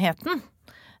sunnheten,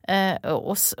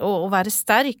 å være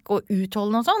sterk og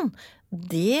utholdende og sånn,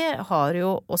 det har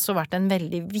jo også vært en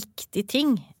veldig viktig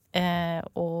ting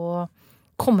å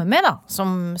komme med da,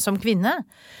 som kvinne.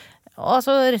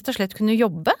 Altså rett og slett kunne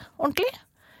jobbe ordentlig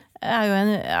er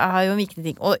jo en viktig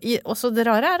ting. Og så det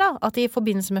rare er da, at i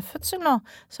forbindelse med fødsel nå,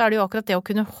 så er det jo akkurat det å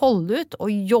kunne holde ut og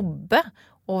jobbe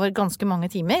over ganske mange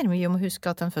timer. Vi må huske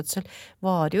at en fødsel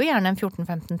varer jo gjerne en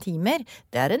 14-15 timer.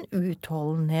 Det er en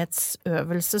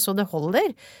utholdenhetsøvelse, så det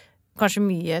holder. Kanskje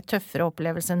mye tøffere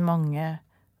opplevelse enn mange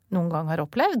noen gang har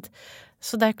opplevd.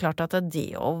 Så det er klart at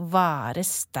det å være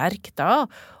sterk da,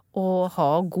 og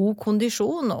ha god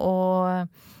kondisjon, og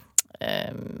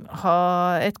ha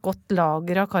et godt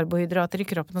lager av karbohydrater i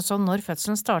kroppen og sånn når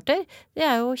fødselen starter, det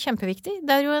er jo kjempeviktig.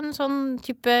 Det er jo en sånn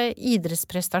type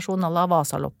idrettsprestasjon à la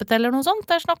Vasaloppet eller noe sånt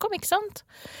det er snakk om, ikke sant?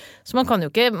 Så man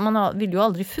ville jo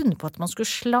aldri funnet på at man skulle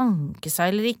slanke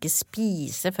seg eller ikke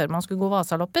spise før man skulle gå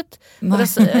Vasaloppet. For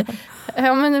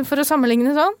å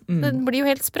sammenligne sånn. Det blir jo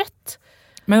helt sprøtt.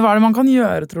 Men hva er det man kan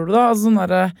gjøre, tror du da? Altså,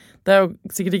 det er jo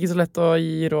sikkert ikke så lett å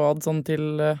gi råd sånn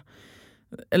til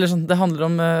eller sånn, det handler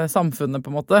om samfunnet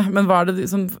på en måte, men hva er det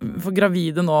som for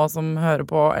gravide nå som hører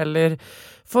på, eller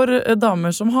for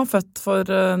damer som har født for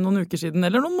noen uker siden,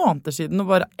 eller noen måneder siden,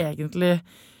 og bare egentlig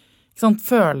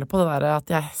føler på det der at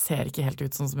jeg ser ikke helt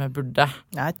ut sånn som jeg burde.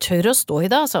 Jeg tør å stå i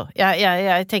det, altså.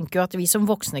 Jeg tenker jo at vi som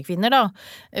voksne kvinner da,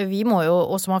 vi må jo,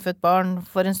 og som har født barn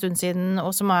for en stund siden,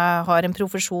 og som har en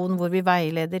profesjon hvor vi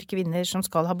veileder kvinner som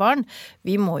skal ha barn,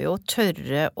 vi må jo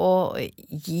tørre å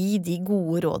gi de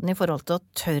gode rådene i forhold til å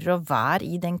tørre å være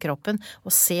i den kroppen,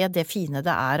 og se det fine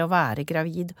det er å være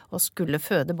gravid og skulle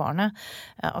føde barnet.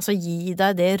 Altså gi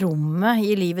deg det rommet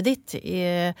i livet ditt,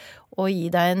 og gi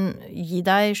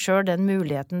deg selv den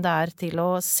muligheten det er til å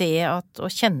se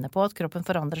og kjenne på at kroppen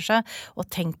forandrer seg,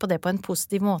 og tenk på det på en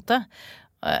positiv måte.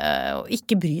 Og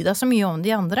ikke bry deg så mye om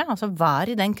de andre. Altså vær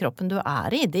i den kroppen du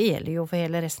er i. Det gjelder jo for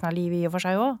hele resten av livet i og for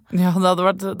seg også. Ja,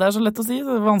 det er så lett å si.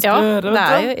 Det er vanskelig å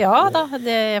høre.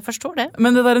 Jeg forstår det.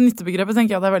 Men det der nyttebegrepet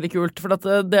tenker jeg det er veldig kult. For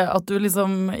at du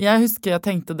liksom, jeg husker jeg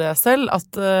tenkte det selv,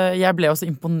 at jeg ble også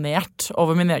imponert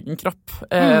over min egen kropp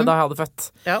da jeg hadde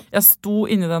født. Ja. Jeg sto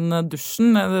inne i den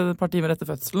dusjen et par timer etter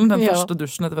fødselen, den første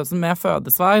dusjen etter fødselen, med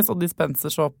fødesveis og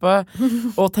dispensersåpe,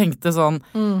 og tenkte sånn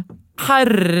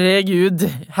herregud,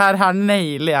 her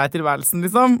nailer jeg tilværelsen,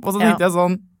 liksom. Og så tenkte jeg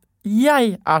sånn,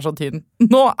 jeg er så tynn.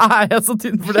 Nå er jeg så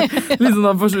tynn, for det liksom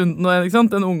da forsvunnet noe, ikke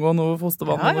sant? En unge og noe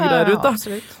fostervann og greier ut da.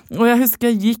 Absolutt. Og jeg husker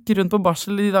jeg gikk rundt på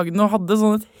barsel de dagene og hadde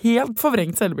sånn et helt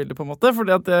forvrengt selvbilde på en måte,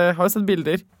 fordi at jeg har jo sett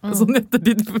bilder sånn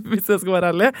ettertid, hvis jeg skal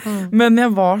være ærlig. Men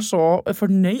jeg var så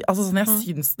fornøyd, altså sånn, jeg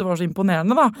synes det var så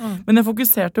imponerende da. Men jeg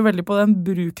fokuserte jo veldig på den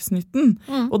bruksnytten,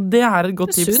 og det er et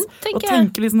godt tips. Å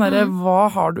tenke liksom der, hva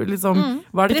har du liksom,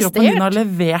 hva er det kroppen din har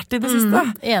levert i det siste?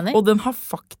 Og den har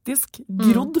faktisk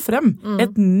grodd frem.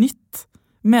 Et nytt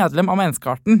medlem av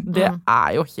menneskearten. Det er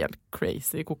jo helt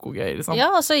crazy koko-gøy, liksom. Ja,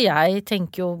 altså jeg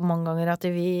tenker jo mange ganger at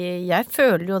jeg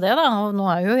føler jo det da, og nå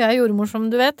er jo jeg jordmor som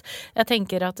du vet. Jeg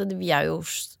tenker at vi er jo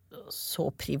så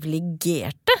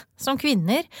privilegerte som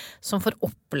kvinner som får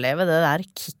oppleve det der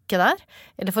kicket der,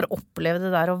 eller får oppleve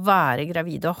det der å være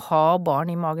gravid og ha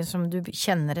barn i magen som du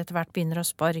kjenner etter hvert begynner å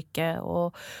sparke,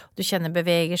 og du kjenner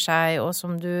beveger seg, og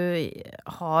som du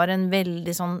har en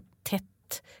veldig sånn tett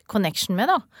connection med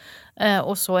da,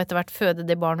 og så etter hvert føde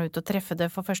det barnet ut og treffe det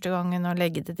for første gangen og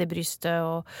legge det til brystet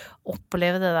og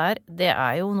oppleve det der, det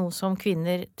er jo noe som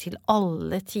kvinner til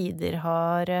alle tider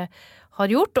har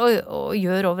gjort og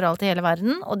gjør overalt i hele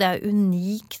verden, og det er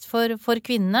unikt for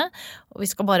kvinnene, og vi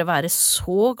skal bare være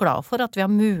så glad for at vi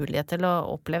har mulighet til å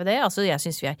oppleve det. Altså jeg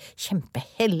synes vi er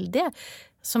kjempeheldige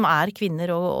som kvinner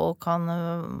og kan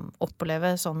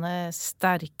oppleve sånne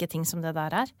sterke ting som det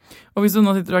der Og hvis du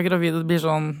nå sitter og gravid og blir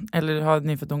sånn, eller har et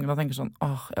nyfødt unge og tenker sånn,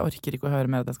 jeg orker ikke å høre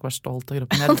mer at jeg skal være stolt av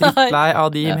kroppen, jeg drittlei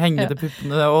av de hengete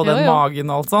puppene og den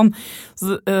magen og alt sånn,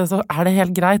 så det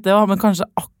helt greit det også, men kanskje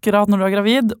akkurat når du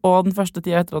gravid og den første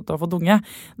tida etter at du har fått unge,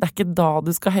 det ikke da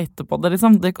du skal hate på det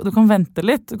liksom, du kan vente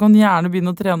litt, du kan gjerne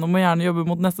begynne å trene og må gjerne jobbe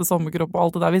mot neste sommerkropp og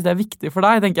alt det der hvis det viktig for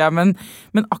deg, tenker jeg,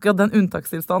 men akkurat den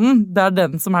unntakstilstanden, det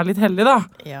den som litt heldig da.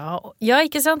 Ja,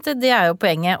 ikke sant? Det jo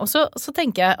poenget. Og så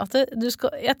tenker jeg at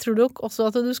jeg tror nok også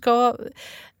at du skal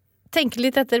tenke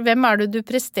litt etter hvem det du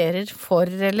presterer for,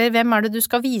 eller hvem det du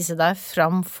skal vise deg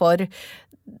fram for.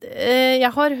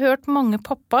 Jeg har hørt mange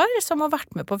pappaer som har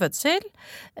vært med på fødsel,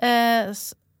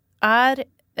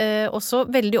 også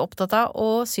veldig opptatt av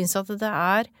og synes at det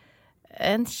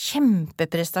en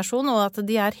kjempeprestasjon, og at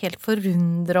de helt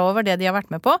forundret over det de har vært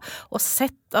med på, og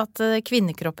sett at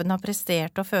kvinnekroppen har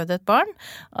prestert å føde et barn.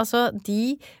 Altså,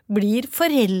 de blir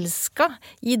forelsket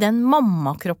i den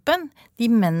mammakroppen,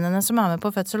 de mennene som med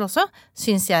på fødsel også,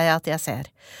 synes jeg at jeg ser.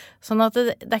 Sånn at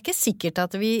det ikke sikkert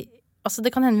at altså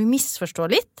det kan hende vi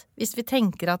misforstår litt, hvis vi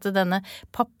tenker at denne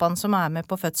pappaen som med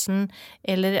på fødselen,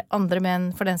 eller andre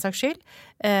menn for den saks skyld,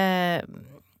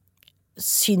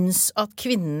 syns at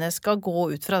kvinnene skal gå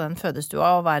ut fra den fødestua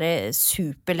og være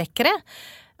superlekkere.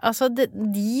 Altså,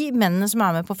 de mennene som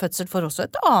med på fødsel får også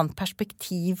et annet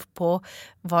perspektiv på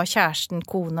hva kjæresten,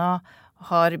 kona,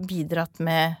 har bidratt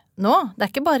med nå. Det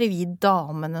ikke bare vi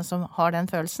damene som har den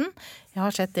følelsen. Jeg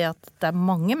har sett det at det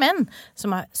mange menn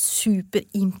som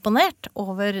superimponert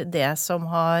over det som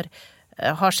har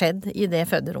skjedd i det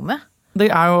føderommet. Det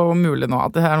jo mulig nå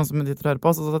at det noen som sitter og hører på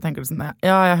oss, og så tenker du sånn,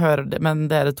 ja, jeg hører det, men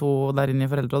dere to der inne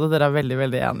i foreldrerådet, dere veldig,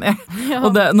 veldig enige. Ja.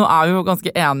 Og nå vi jo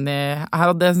ganske enige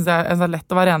her, og det synes jeg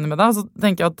lett å være enig med deg. Så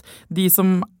tenker jeg at de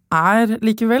som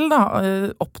likevel da,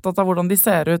 opptatt av hvordan de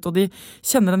ser ut, og de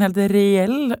kjenner en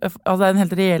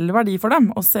helt reell verdi for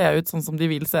dem, å se ut sånn som de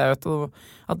vil se ut, og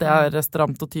at det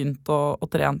stramt og tynt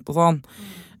og trent og sånn.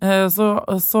 Så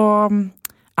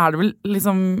det vel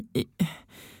liksom...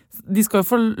 De skal jo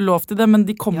få lov til det, men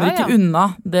de kommer ikke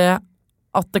unna det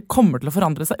at det kommer til å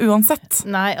forandre seg uansett.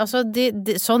 Nei, altså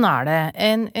sånn det.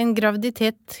 En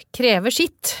graviditet krever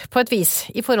sitt på et vis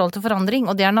i forhold til forandring,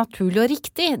 og det naturlig og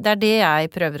riktig. Det det jeg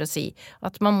prøver å si.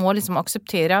 At man må liksom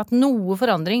akseptere at noe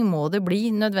forandring må det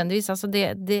bli nødvendigvis. Altså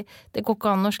det går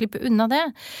ikke an å slippe unna det.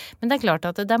 Men det klart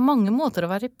at det mange måter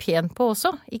å være pen på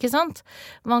også, ikke sant?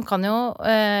 Man kan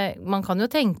jo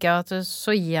tenke at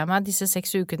så gir jeg meg disse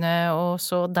 6 ukene, og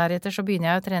så deretter så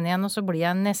begynner jeg å trene igjen, og så blir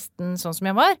jeg nesten sånn som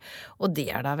jeg var. Og det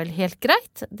da vel helt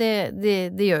greit. Det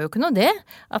gjør jo ikke noe det,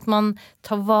 at man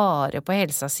tar vare på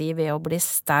helsa si ved å bli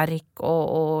sterk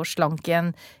og slank igjen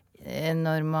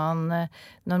når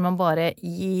man bare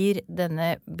gir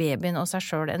denne babyen og seg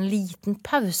selv en liten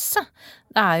pause.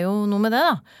 Det jo noe med det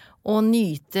da, å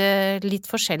nyte litt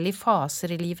forskjellige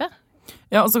faser i livet.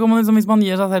 Ja, og så kan man liksom, hvis man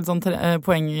gir seg selv sånn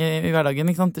poeng i hverdagen,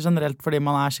 ikke sant, generelt fordi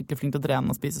man skikkelig flink til å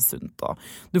trene og spise sunt, og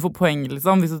du får poeng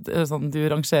liksom, hvis du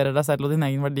rangerer deg selv og din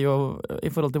egen verdi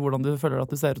i forhold til hvordan du føler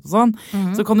at du ser ut og sånn,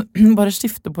 så kan du bare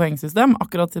skifte poengsystem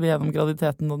akkurat gjennom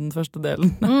graviditeten og den første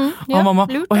delen av mamma,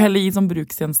 og heller gi sånn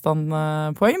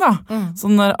bruksgjenstandpoeng da,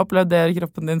 sånn applauderer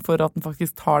kroppen din for at den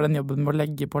faktisk tar den jobben med å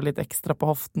legge på litt ekstra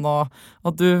på hoften, og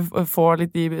at du får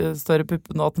litt i større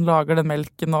puppen, og at den lager den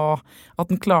melken, og at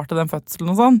den klarte den fødselen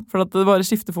og sånn, for at det bare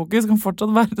skifter fokus kan fortsatt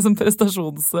være liksom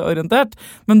prestasjonsorientert,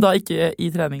 men da ikke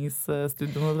i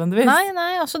treningsstudio nødvendigvis.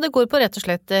 Nei, altså det går på rett og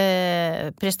slett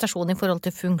prestasjon i forhold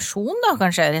til funksjon da,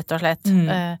 kanskje rett og slett.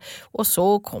 Og så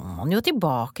kommer man jo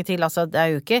tilbake til, altså det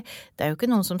jo ikke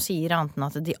noen som sier annet enn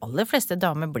at de aller fleste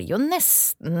damer blir jo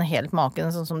nesten helt maken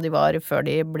sånn som de var før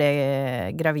de ble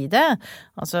gravide.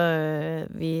 Altså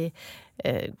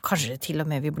kanskje til og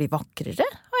med vi blir vakrere,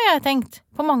 har jeg tenkt.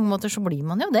 På mange måter så blir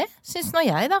man jo det, synes nå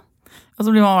jeg da. Og så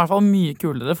blir man i hvert fall mye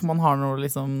kulere, for man har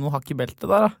noe hakk i beltet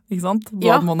der, da, ikke sant?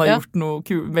 At man har gjort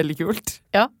noe veldig kult.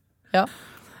 Ja.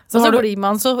 Så blir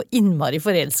man så innmari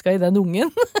forelsket i den ungen.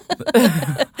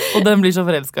 Og den blir så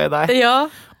forelsket i deg. Ja.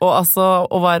 Og altså,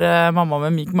 å være mamma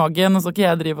med myk mage, nå skal ikke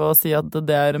jeg drive og si at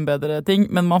det en bedre ting,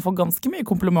 men man får ganske mye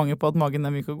komplimenter på at magen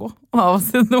myk å gå av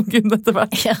sin ungen etter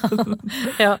hvert.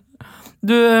 Ja.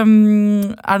 Du,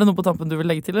 det noe på tampen du vil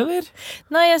legge til, eller?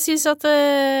 Nei, jeg synes at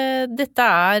dette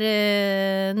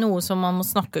noe som man må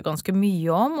snakke ganske mye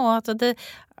om, og at det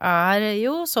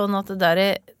jo sånn at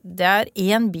det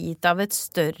en bit av et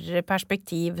større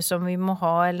perspektiv som vi må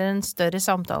ha, eller en større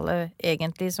samtale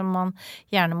egentlig som man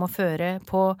gjerne må føre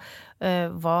på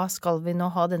hva skal vi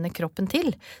nå ha denne kroppen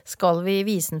til? Skal vi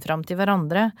vise den fram til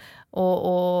hverandre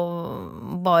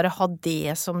og bare ha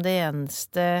det som det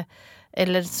eneste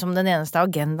eller som den eneste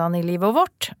agendaen i livet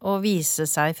vårt, å vise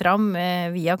seg fram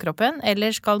via kroppen,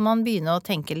 eller skal man begynne å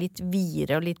tenke litt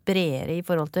videre og litt bredere i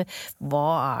forhold til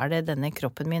hva det denne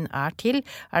kroppen min til?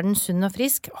 Den sunn og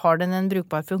frisk? Har den en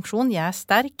brukbar funksjon? Jeg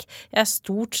sterk. Jeg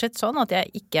stort sett sånn at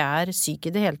jeg ikke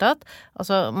syk i det hele tatt.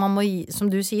 Altså, man må gi,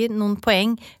 som du sier, noen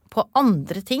poeng på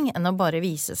andre ting enn å bare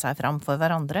vise seg fram for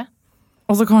hverandre.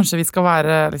 Og så kanskje vi skal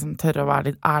tørre å være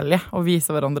litt ærlige og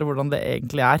vise hverandre hvordan det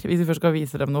egentlig Hvis vi først skal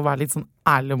vise dem noe, være litt sånn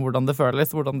ærlige om hvordan det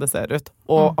føles, hvordan det ser ut,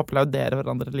 og applaudere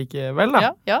hverandre likevel,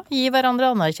 da. Ja, gi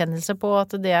hverandre anerkjennelse på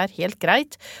at det helt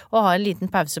greit å ha en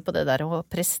liten pause på det der å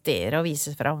prestere og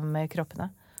vise fram kroppene.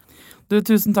 Du,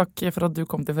 tusen takk for at du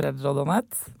kom til Foreldrerådet,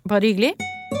 Anette. Bare hyggelig.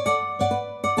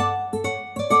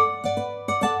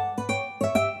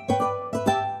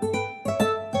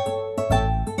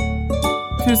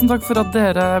 Tusen takk for at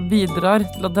dere bidrar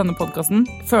til at denne podcasten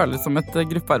føles som et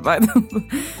gruppearbeid.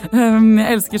 Jeg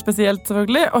elsker spesielt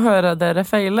selvfølgelig å høre dere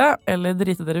feile, eller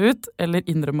drite dere ut, eller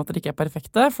innrømme at dere ikke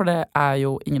perfekte, for det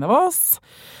jo ingen av oss.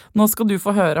 Nå skal du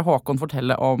få høre Håkon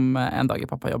fortelle om en dag i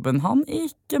pappajobben han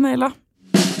ikke naila.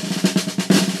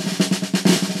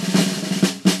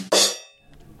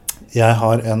 Jeg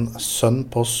har en sønn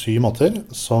på 7 måneder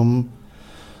som...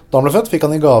 Da han ble født, fikk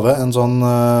han i gave en sånn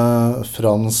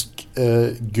fransk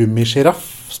gummigiraff,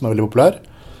 som veldig populær,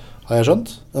 har jeg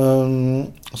skjønt.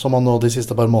 Som han nå de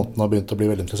siste par månedene har begynt å bli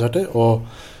veldig interessert i, og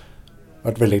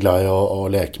vært veldig glad i å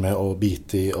leke med, og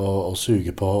bite i, og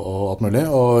suge på, og alt mulig.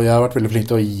 Og jeg har vært veldig flink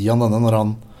til å gi han denne når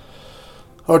han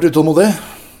har vært utålmodig.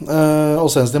 Og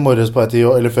senest i morges på vei til,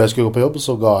 eller før jeg skulle gå på jobb,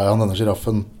 så ga jeg han denne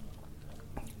giraffen,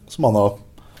 som han har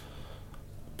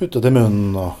puttet i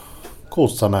munnen, og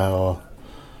kost seg med, og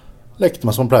lekte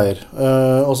meg som han pleier.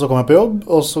 Og så kom jeg på jobb,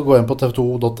 og så går jeg inn på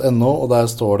tv2.no, og der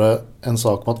står det en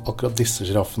sak om at akkurat disse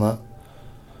giraffene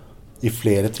i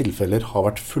flere tilfeller har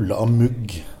vært fulle av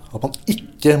mugg. At man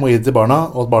ikke må gi det til barna,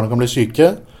 og at barna kan bli syke,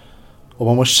 og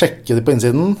man må sjekke det på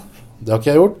innsiden. Det har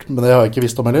ikke jeg gjort, men det har jeg ikke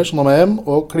visst om heller, så nå må jeg hjem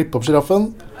og klippe opp giraffen,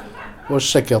 og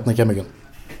sjekke at den ikke muggen.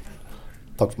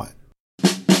 Takk for meg.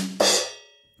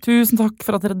 Tusen takk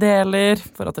for at dere deler,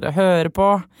 for at dere hører på.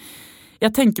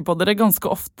 Jeg tenker på dere ganske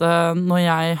ofte når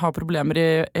jeg har problemer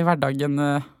i hverdagen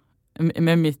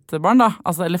med mitt barn, da.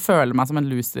 Altså, eller føler meg som en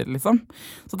loser, liksom.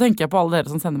 Så tenker jeg på alle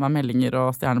dere som sender meg meldinger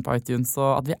og stjerner på iTunes,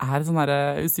 og at vi et sånn her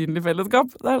usynlig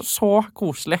fellesskap. Det så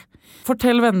koselig.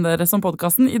 Fortell vennene deres om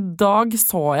podcasten. I dag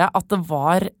så jeg at det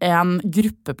var en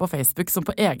gruppe på Facebook som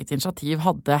på eget initiativ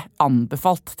hadde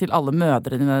anbefalt til alle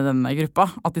mødrene i denne gruppa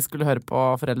at de skulle høre på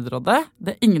Foreldrerådet.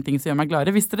 Det ingenting som gjør meg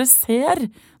gladere. Hvis dere ser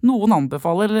noen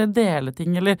anbefale eller dele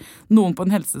ting, eller noen på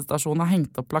en helsestasjon har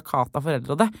hengt opp plakat av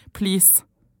Foreldrerådet, please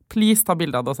ta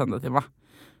bilde av det og send det til meg.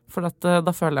 For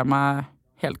da føler jeg meg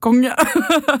helt konge.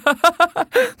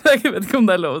 Jeg vet ikke om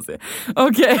det lov å si.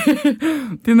 Ok,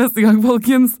 til neste gang,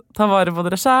 folkens. Ta vare på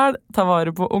dere selv, ta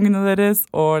vare på ungene deres,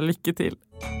 og lykke til.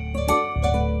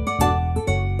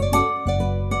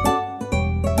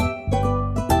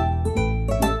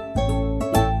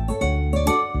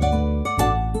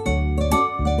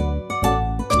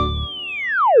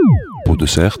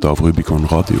 Produsert av Rubicon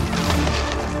Radio.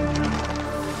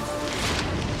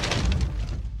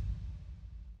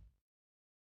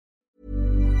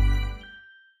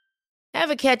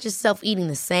 Ever catch yourself eating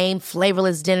the same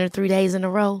flavorless dinner 3 days in a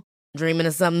row? Dreaming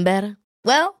of something better?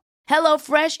 Well,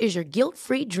 HelloFresh is your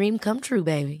guilt-free dream come true,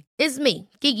 baby. It's me,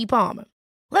 Keke Palmer.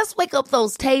 Let's wake up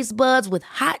those taste buds with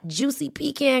hot, juicy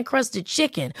pecan-crusted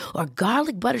chicken or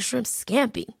garlic butter shrimp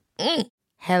scampi.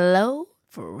 Hello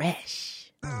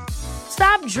Fresh.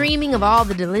 Stop dreaming of all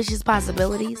the delicious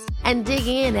possibilities and dig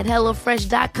in at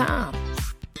HelloFresh.com.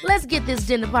 Let's get this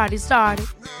dinner party started.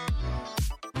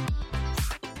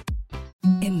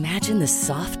 Imagine the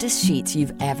softest sheets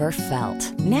you've ever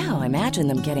felt. Now imagine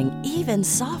them getting even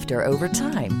softer over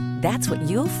time. That's what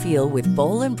you'll feel with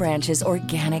Boll & Branch's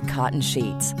organic cotton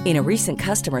sheets. In a recent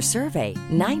customer survey,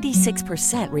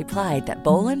 96% replied that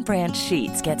Boll & Branch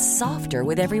sheets get softer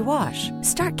with every wash.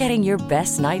 Start getting your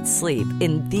best night's sleep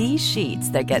in these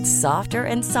sheets that get softer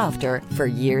and softer for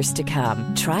years to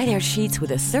come. Try their sheets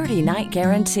with a 30-night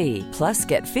guarantee. Plus,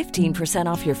 get 15%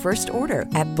 off your first order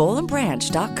at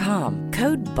bollandbranch.com.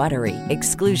 Code BUTTERY.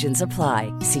 Exclusions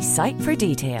apply. See site for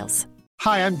details.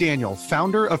 Hi, I'm Daniel,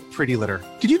 founder of Pretty Litter.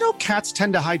 Did you know cats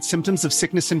tend to hide symptoms of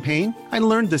sickness and pain? I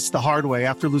learned this the hard way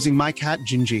after losing my cat,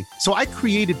 Gingy. So I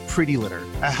created Pretty Litter,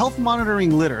 a health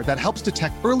monitoring litter that helps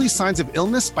detect early signs of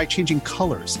illness by changing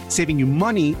colors, saving you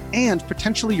money and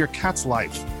potentially your cat's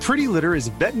life. Pretty Litter is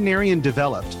veterinarian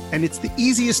developed, and it's the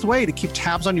easiest way to keep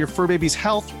tabs on your fur baby's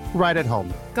health right at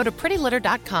home. Go to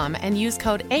prettylitter.com and use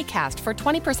code ACAST for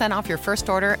 20% off your first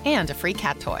order and a free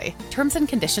cat toy. Terms and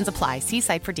conditions apply. See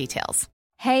site for details.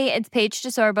 Hey, it's Paige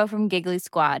DeSorbo from Giggly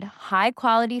Squad. High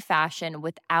quality fashion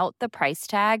without the price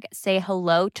tag. Say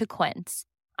hello to Quince.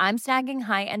 I'm snagging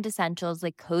high-end essentials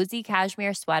like cozy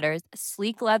cashmere sweaters,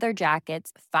 sleek leather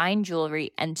jackets, fine jewelry,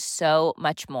 and so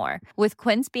much more. With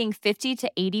Quince being 50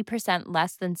 to 80%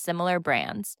 less than similar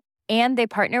brands. And they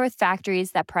partner with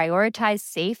factories that prioritize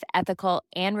safe, ethical,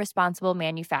 and responsible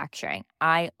manufacturing.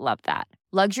 I love that.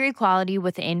 Luxury quality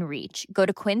within reach. Go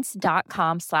to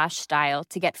quince.com/style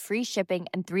to get free shipping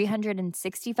and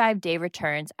 365-day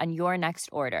returns on your next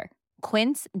order.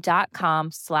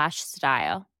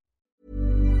 Quince.com/style.